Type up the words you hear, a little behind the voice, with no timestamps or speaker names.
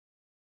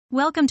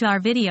Welcome to our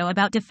video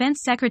about Defense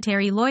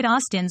Secretary Lloyd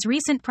Austin's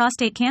recent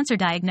prostate cancer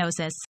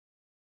diagnosis.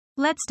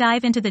 Let's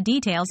dive into the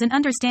details and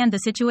understand the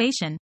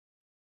situation.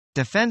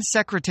 Defense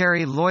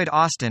Secretary Lloyd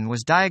Austin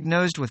was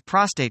diagnosed with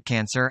prostate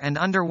cancer and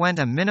underwent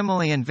a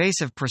minimally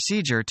invasive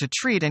procedure to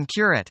treat and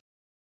cure it.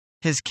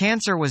 His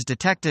cancer was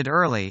detected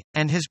early,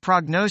 and his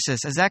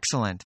prognosis is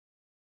excellent.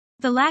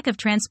 The lack of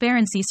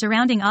transparency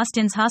surrounding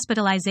Austin's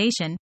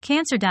hospitalization,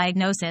 cancer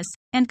diagnosis,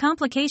 and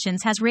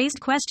complications has raised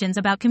questions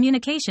about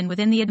communication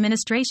within the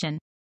administration.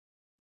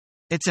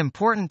 It's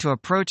important to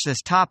approach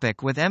this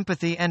topic with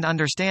empathy and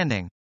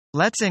understanding.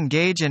 Let's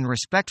engage in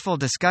respectful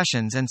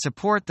discussions and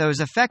support those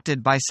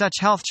affected by such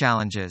health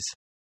challenges.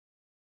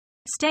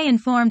 Stay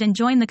informed and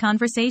join the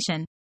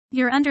conversation.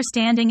 Your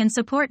understanding and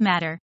support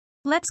matter.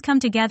 Let's come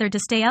together to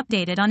stay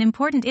updated on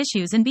important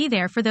issues and be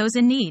there for those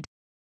in need.